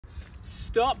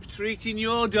Stop treating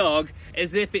your dog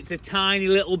as if it's a tiny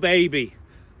little baby.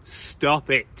 Stop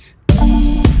it.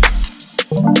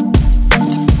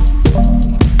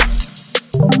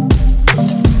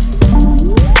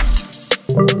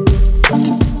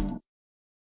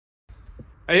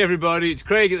 Hey everybody, it's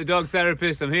Craig at the Dog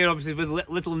Therapist. I'm here obviously with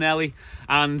little Nelly,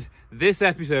 and this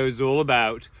episode's all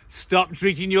about stop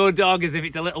treating your dog as if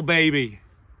it's a little baby.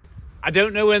 I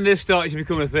don't know when this started to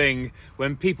become a thing,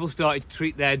 when people started to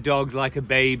treat their dogs like a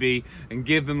baby and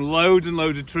give them loads and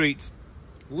loads of treats,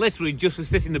 literally just for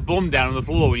sitting the bum down on the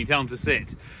floor when you tell them to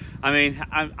sit. I mean,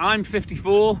 I'm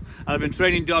 54 and I've been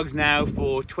training dogs now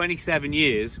for 27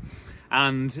 years,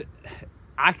 and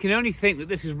I can only think that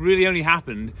this has really only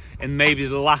happened in maybe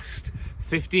the last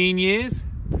 15 years.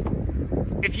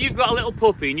 If you've got a little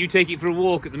puppy and you take it for a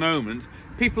walk at the moment,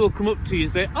 people will come up to you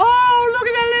and say, "Oh, look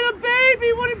at that little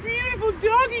baby, what a beautiful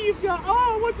doggy you've got.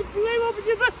 Oh, what's a blue?"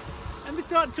 And they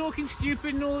start talking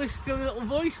stupid and all this silly little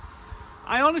voice.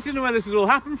 I honestly don't know where this has all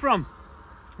happened from.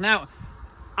 Now,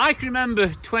 I can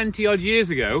remember 20 odd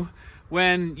years ago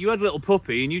when you had a little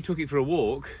puppy and you took it for a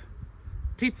walk,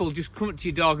 people just come up to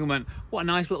your dog and went, "What a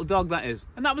nice little dog that is."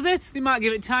 And that was it. They might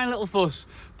give it a tiny little fuss.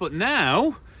 But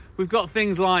now we've got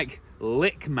things like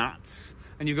lick mats,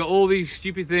 and you've got all these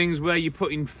stupid things where you're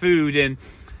putting food in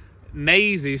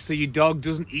mazes so your dog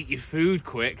doesn't eat your food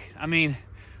quick. I mean,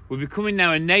 we're becoming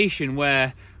now a nation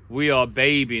where we are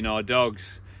babying our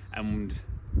dogs, and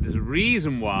there's a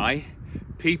reason why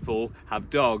people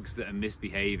have dogs that are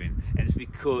misbehaving, and it's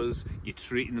because you're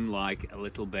treating them like a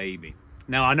little baby.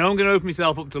 Now, I know I'm going to open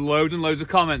myself up to loads and loads of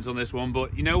comments on this one,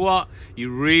 but you know what? You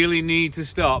really need to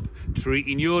stop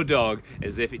treating your dog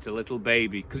as if it's a little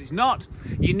baby, because it's not.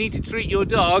 You need to treat your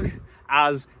dog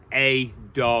as a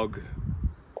dog.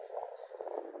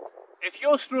 If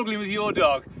you're struggling with your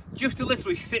dog, just to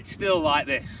literally sit still like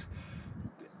this,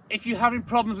 if you're having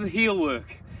problems with heel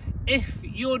work, if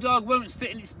your dog won't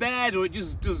sit in its bed or it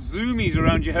just does zoomies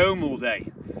around your home all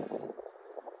day,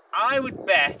 I would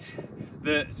bet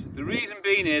that the reason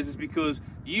being is because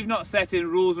you've not set in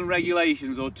rules and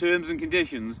regulations or terms and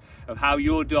conditions of how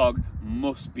your dog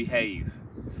must behave.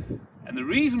 And the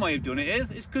reason why you've done it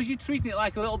is because you're treating it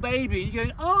like a little baby. You're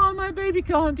going, "Oh, my baby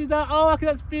can't do that. Oh,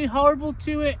 that's being horrible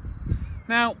to it."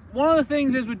 Now, one of the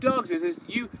things is with dogs is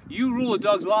you rule a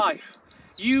dog's life.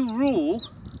 You rule,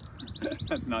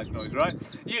 that's a nice noise, right?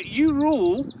 You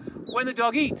rule when the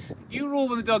dog eats. You rule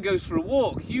when the dog goes for a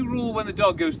walk. You rule when the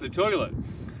dog goes to the toilet.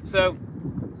 So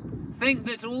think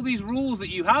that all these rules that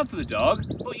you have for the dog,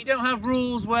 but you don't have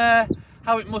rules where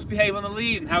how it must behave on the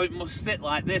lead and how it must sit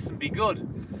like this and be good.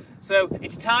 So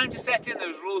it's time to set in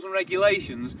those rules and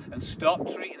regulations and stop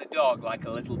treating the dog like a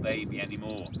little baby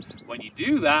anymore. When you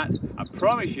do that, I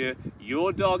promise you,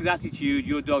 your dog's attitude,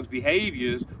 your dog's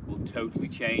behaviours will totally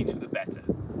change for the better.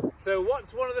 So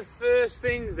what's one of the first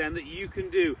things then that you can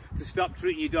do to stop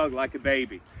treating your dog like a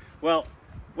baby? Well,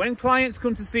 when clients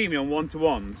come to see me on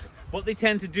one-to-ones, what they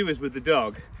tend to do is with the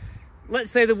dog,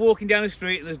 let's say they're walking down the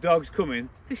street and there's dogs coming,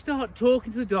 they start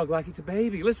talking to the dog like it's a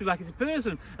baby, literally like it's a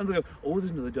person. And they go, "Oh,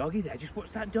 there's another doggy there. Just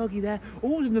watch that doggy there.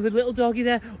 Oh, there's another little doggy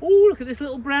there. Oh, look at this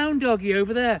little brown doggy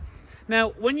over there." Now,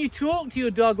 when you talk to your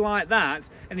dog like that,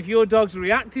 and if your dog's a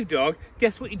reactive dog,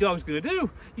 guess what your dog's going to do?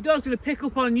 Your dog's going to pick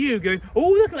up on you going, "Oh,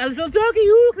 look at that little doggy.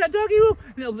 Oh, look at that doggy." Oh.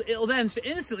 And it'll then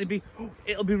instantly be,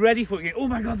 it'll be ready for it. "Oh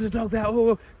my God, there's a dog there."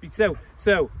 Oh.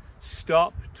 So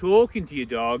stop talking to your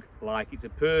dog like it's a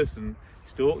person.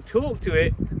 Talk to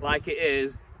it like it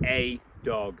is a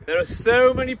dog. There are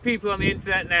so many people on the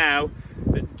internet now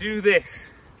that do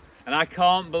this, and I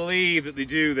can't believe that they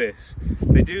do this.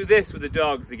 They do this with the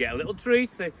dogs. They get a little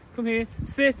treat, they come here,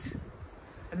 sit,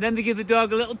 and then they give the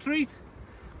dog a little treat.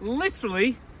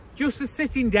 Literally, just for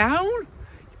sitting down.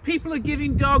 People are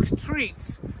giving dogs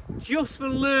treats just for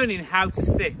learning how to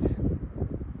sit.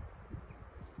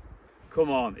 Come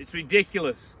on, it's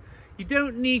ridiculous. You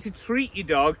don't need to treat your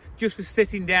dog just for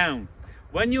sitting down.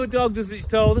 When your dog does what it's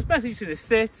told, especially just to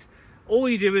sit, all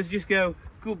you do is just go,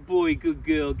 "Good boy, good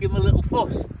girl," give them a little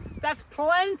fuss. That's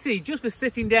plenty just for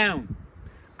sitting down.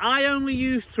 I only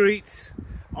use treats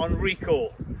on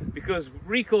recall, because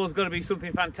recall's got to be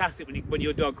something fantastic when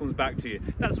your dog comes back to you.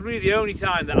 That's really the only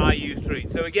time that I use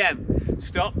treats. So again,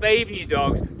 stop babying your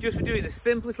dogs just for doing the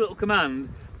simplest little command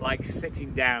like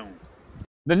sitting down.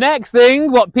 The next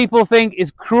thing, what people think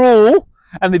is cruel,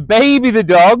 and they baby the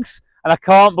dogs, and I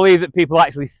can't believe that people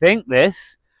actually think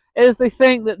this, is they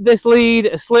think that this lead,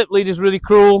 a slip lead, is really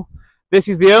cruel. This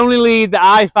is the only lead that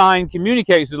I find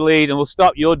communicates with the lead and will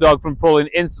stop your dog from pulling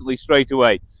instantly straight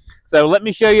away. So let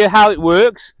me show you how it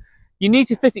works. You need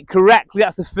to fit it correctly,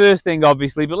 that's the first thing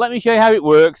obviously, but let me show you how it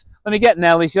works. Let me get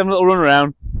Nellie, she's having a little run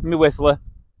around. Let me whistle her.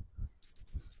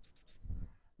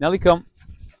 Nellie, come.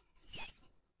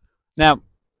 Now,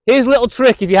 here's a little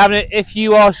trick if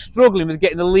you are struggling with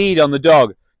getting the lead on the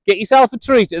dog. Get yourself a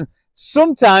treat, and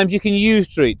sometimes you can use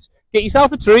treats. Get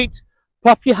yourself a treat,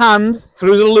 pop your hand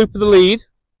through the loop of the lead,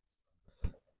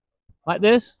 like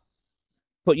this.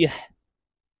 Did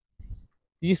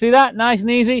you see that? Nice and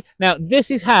easy. Now,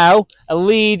 this is how a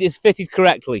lead is fitted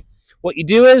correctly. What you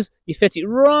do is, you fit it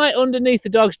right underneath the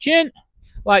dog's chin,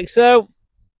 like so.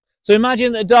 So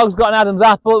imagine that a dog's got an Adam's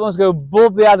apple, it wants to go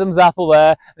above the Adam's apple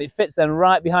there, and it fits them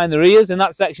right behind their ears in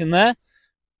that section there.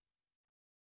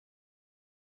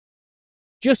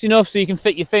 Just enough so you can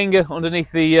fit your finger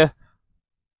underneath the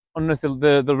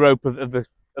rope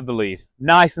of the lead.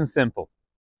 Nice and simple.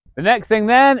 The next thing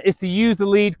then is to use the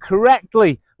lead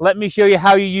correctly. Let me show you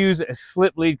how you use a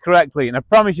slip lead correctly. And I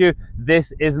promise you,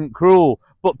 this isn't cruel.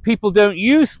 But people don't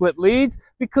use slip leads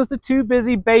because they're too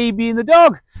busy babying the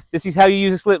dog. This is how you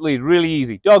use a slip lead, really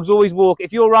easy. Dogs always walk,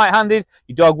 if you're right-handed,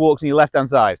 your dog walks on your left-hand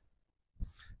side.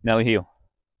 Nellie, heel.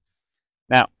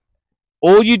 Now,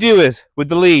 all you do is, with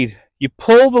the lead, you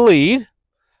pull the lead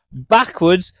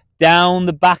backwards down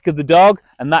the back of the dog,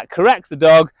 and that corrects the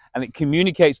dog, and it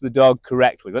communicates with the dog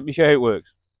correctly. Let me show you how it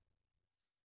works.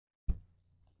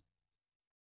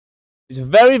 It's a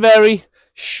very, very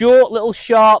short, little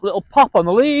sharp, little pop on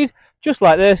the lead, just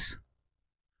like this.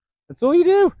 That's all you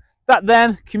do. That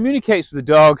then communicates with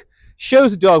the dog,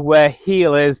 shows the dog where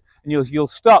heel is, and you'll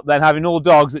stop then having all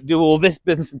dogs that do all this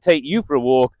business and take you for a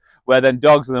walk, where then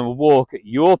dogs then will walk at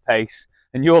your pace,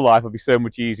 and your life will be so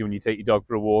much easier when you take your dog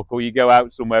for a walk, or you go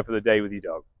out somewhere for the day with your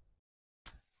dog.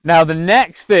 Now the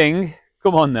next thing,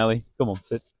 come on Nellie, come on,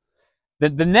 sit. The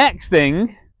next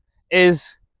thing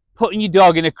is putting your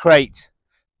dog in a crate.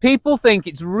 People think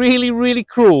it's really, really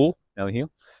cruel, Nellie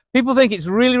heel, people think it's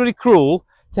really, really cruel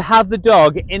to have the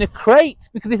dog in a crate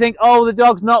because they think, oh, the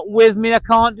dog's not with me, I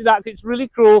can't do that, it's really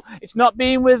cruel, it's not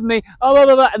being with me, oh, blah,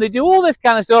 blah, blah. And they do all this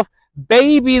kind of stuff,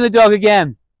 babying the dog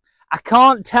again. I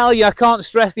can't tell you, I can't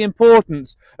stress the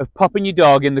importance of popping your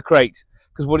dog in the crate.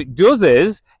 Because what it does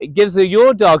is, it gives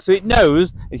your dog, so it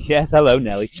knows, yes, hello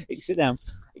Nellie, sit down.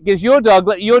 It gives your dog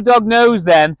knows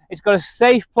then, it's got a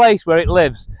safe place where it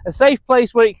lives. A safe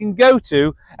place where it can go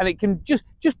to, and it can just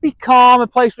be calm, a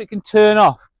place where it can turn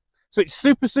off. So it's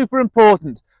super, super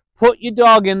important. Put your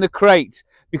dog in the crate.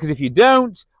 Because if you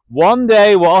don't, one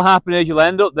day what will happen is you'll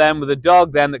end up then with a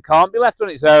dog then that can't be left on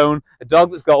its own, a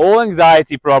dog that's got all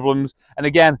anxiety problems, and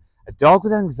again, a dog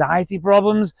with anxiety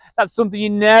problems, that's something you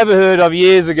never heard of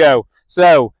years ago.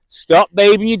 So, stop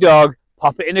babying your dog,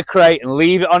 pop it in a crate and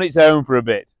leave it on its own for a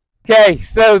bit. Okay,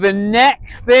 so the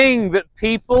next thing that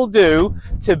people do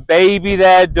to baby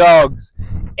their dogs.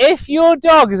 If your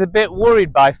dog is a bit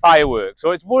worried by fireworks,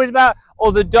 or it's worried about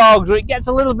other dogs, or it gets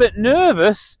a little bit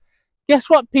nervous, guess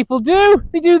what people do?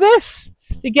 They do this.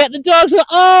 They get the dogs and,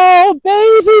 oh,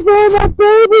 baby, baby,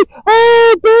 baby,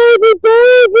 oh, baby,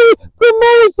 baby, come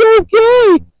on, it's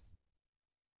okay.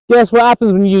 Guess what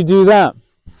happens when you do that?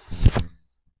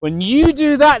 When you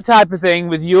do that type of thing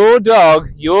with your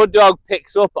dog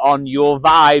picks up on your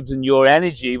vibes and your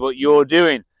energy, what you're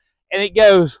doing. And it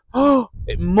goes, oh,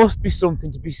 it must be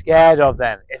something to be scared of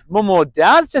then. If mum or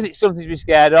dad says it's something to be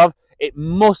scared of, it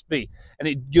must be.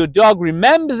 And your dog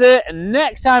remembers it, and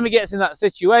next time it gets in that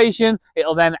situation,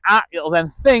 it'll then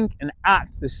think and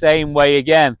act the same way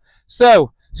again.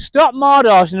 So, stop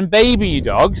mardashing and babying your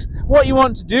dogs. What you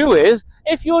want to do is,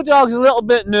 if your dog's a little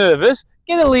bit nervous,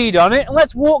 get a lead on it and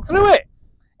let's walk through it.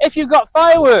 If you've got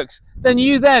fireworks, then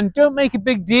don't make a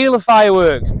big deal of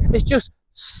fireworks. It's just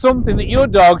something that your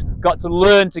dog's got to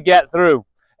learn to get through,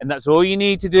 and that's all you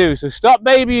need to do. So stop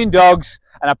babying dogs,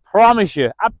 and I promise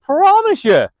you,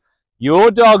 your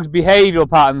dog's behavioural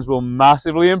patterns will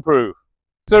massively improve.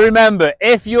 So remember,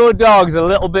 if your dog's a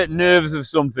little bit nervous of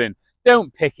something,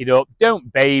 don't pick it up,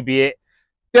 don't baby it,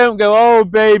 don't go, oh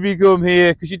baby, come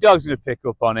here, because your dog's going to pick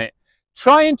up on it.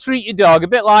 Try and treat your dog a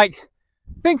bit like,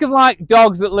 think of like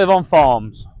dogs that live on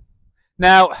farms.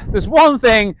 Now, there's one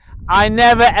thing I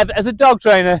never ever, as a dog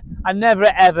trainer, I never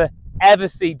ever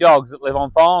see dogs that live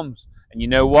on farms. And you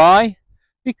know why?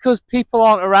 Because people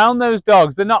aren't around those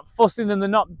dogs. They're not fussing them,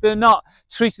 they're not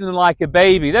treating them like a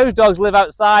baby. Those dogs live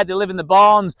outside, they live in the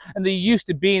barns, and they're used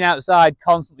to being outside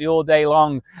constantly all day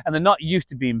long, and they're not used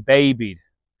to being babied.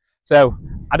 So,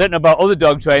 I don't know about other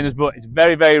dog trainers, but it's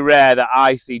very, very rare that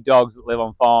I see dogs that live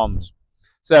on farms.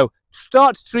 So,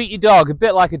 start to treat your dog a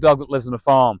bit like a dog that lives on a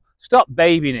farm. Stop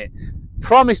babying it.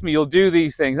 Promise me you'll do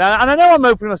these things. And I know I'm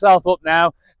opening myself up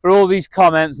now for all these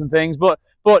comments and things, but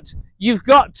But you've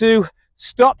got to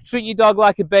stop treating your dog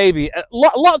like a baby.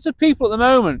 Lots of people at the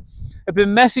moment have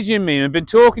been messaging me and been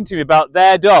talking to me about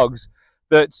their dogs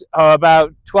that are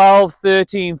about 12,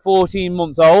 13, 14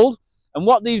 months old. And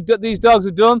what these dogs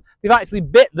have done, they've actually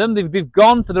bit them, they've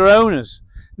gone for their owners.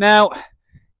 Now,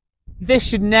 this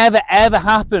should never ever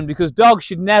happen, because dogs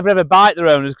should never ever bite their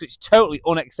owners, because it's totally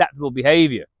unacceptable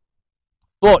behaviour.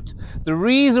 But the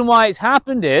reason why it's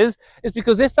happened is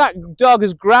because if that dog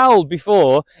has growled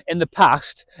before in the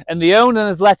past and the owner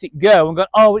has let it go and gone,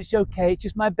 oh, it's okay, it's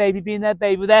just my baby being their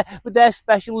baby with their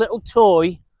special little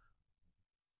toy.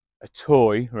 A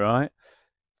toy, right?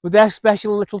 With their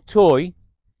special little toy,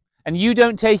 and you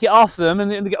don't take it off them,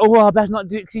 and they go, oh, I better not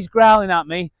do it because he's growling at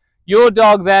me. Your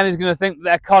dog then is going to think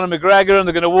they're Conor McGregor, and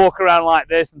they're going to walk around like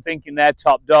this and thinking they're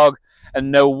top dog,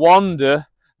 and no wonder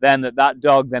then that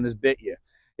dog then has bit you.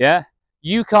 Yeah,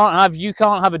 you can't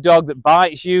have a dog that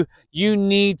bites you. You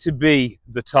need to be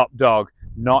the top dog,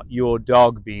 not your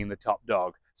dog being the top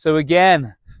dog. So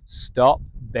again, stop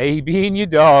babying your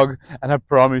dog, and I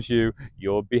promise you,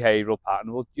 your behavioural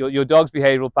pattern will, your dog's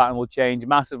behavioural pattern will change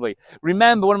massively.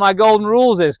 Remember, one of my golden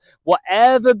rules is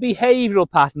whatever behavioural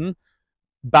pattern,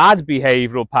 bad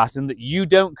behavioural pattern that you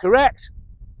don't correct,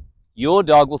 your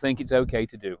dog will think it's okay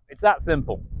to do. It's that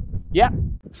simple. Yeah.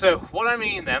 So what I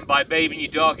mean then by babying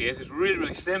your dog is really,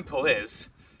 really simple, is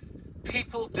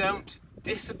people don't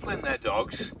discipline their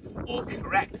dogs or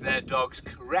correct their dogs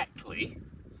correctly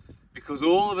because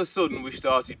all of a sudden we've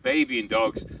started babying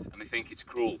dogs and they think it's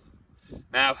cruel.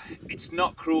 Now, it's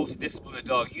not cruel to discipline a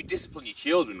dog. You discipline your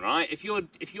children, right? If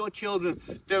your children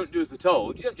don't do as they're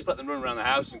told, you don't just let them run around the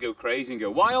house and go crazy and go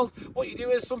wild. What you do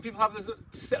is, some people have to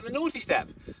sit on a naughty step.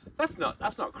 That's not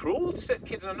cruel to set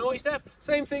kids on a naughty step.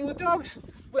 Same thing with dogs.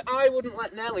 I wouldn't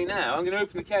let Nellie now, I'm going to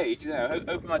open the cage,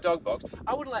 open my dog box.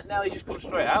 I wouldn't let Nellie just come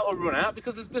straight out or run out,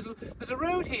 because there's a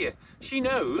road here. She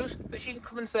knows that she can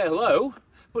come and say hello,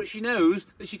 but she knows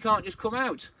that she can't just come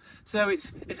out. So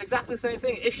it's exactly the same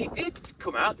thing. If she did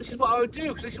come out, this is what I would do,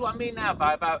 because this is what I mean now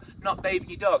by about not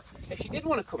babying your dog. If she did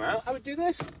want to come out, I would do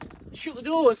this. Shut the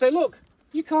door and say, look,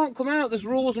 you can't come out. There's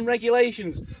rules and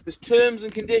regulations. There's terms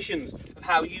and conditions of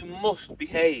how you must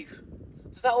behave.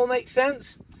 Does that all make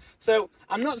sense? So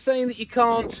I'm not saying that you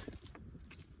can't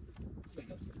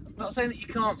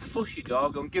fuss your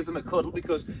dog and give them a cuddle,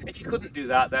 because if you couldn't do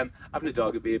that, then having a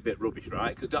dog would be a bit rubbish,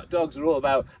 right? Because dogs are all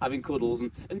about having cuddles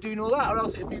and doing all that, or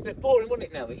else it'd be a bit boring, wouldn't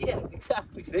it, Nelly? Yeah,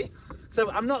 exactly, see?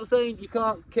 So I'm not saying you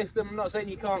can't kiss them, I'm not saying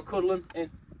you can't cuddle them.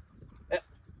 But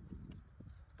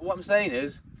what I'm saying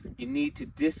is, you need to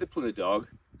discipline a dog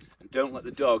and don't let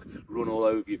the dog run all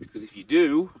over you, because if you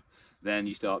do, then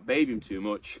you start babying too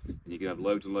much and you're going to have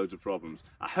loads and loads of problems.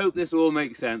 I hope this all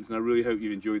makes sense, and I really hope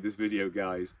you enjoyed this video,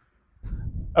 guys.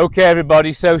 Okay,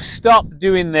 everybody, so stop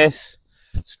doing this.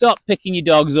 Stop picking your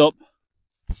dogs up.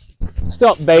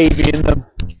 Stop babying them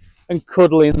and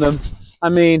cuddling them. I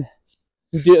mean,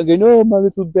 going, oh, my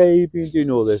little baby, and doing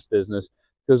all this business,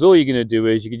 because all you're going to do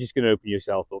is you're just going to open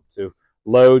yourself up to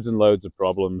loads and loads of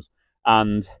problems.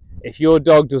 And if your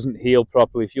dog doesn't heal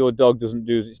properly, if your dog doesn't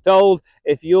do as it's told,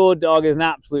 if your dog is an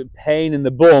absolute pain in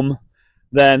the bum,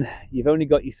 then you've only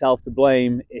got yourself to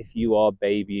blame if you are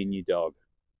babying your dog.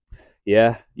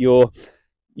 Yeah,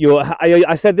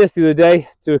 I said this the other day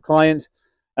to a client,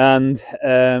 and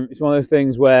it's one of those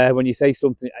things where when you say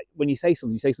something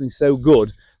so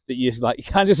good that you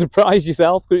kind of surprise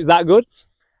yourself because it's that good.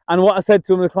 And what I said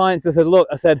to one of the clients, I said, look,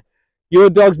 your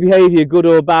dog's behavior, good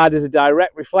or bad, is a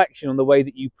direct reflection on the way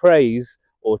that you praise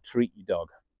or treat your dog.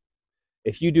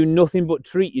 If you do nothing but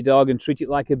treat your dog and treat it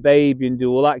like a baby and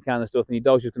do all that kind of stuff, then your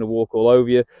dog's just going to walk all over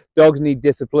you. Dogs need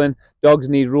discipline. Dogs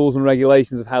need rules and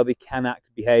regulations of how they can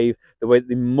act, behave, the way that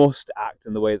they must act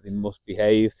and the way that they must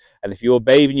behave. And if you're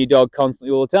babying your dog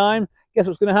constantly all the time, guess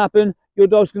what's going to happen? Your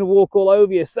dog's going to walk all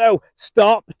over you. So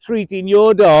stop treating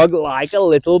your dog like a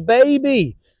little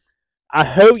baby. I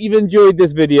hope you've enjoyed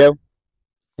this video.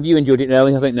 Have you enjoyed it,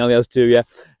 Nelly? I think Nelly has too, yeah.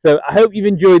 So I hope you've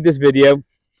enjoyed this video.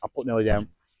 I'll put Nelly down.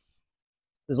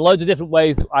 There's loads of different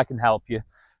ways that I can help you.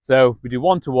 So we do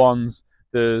one-to-ones.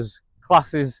 There's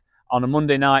classes on a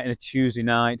Monday night and a Tuesday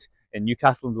night in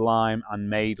Newcastle-under-Lyme and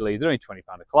Madeley. They're only £20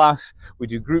 a class. We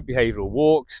do group behavioural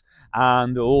walks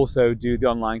and also do the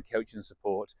online coaching and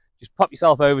support. Just pop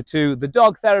yourself over to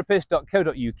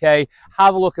thedogtherapist.co.uk,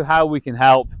 have a look at how we can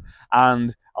help,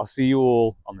 and I'll see you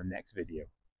all on the next video.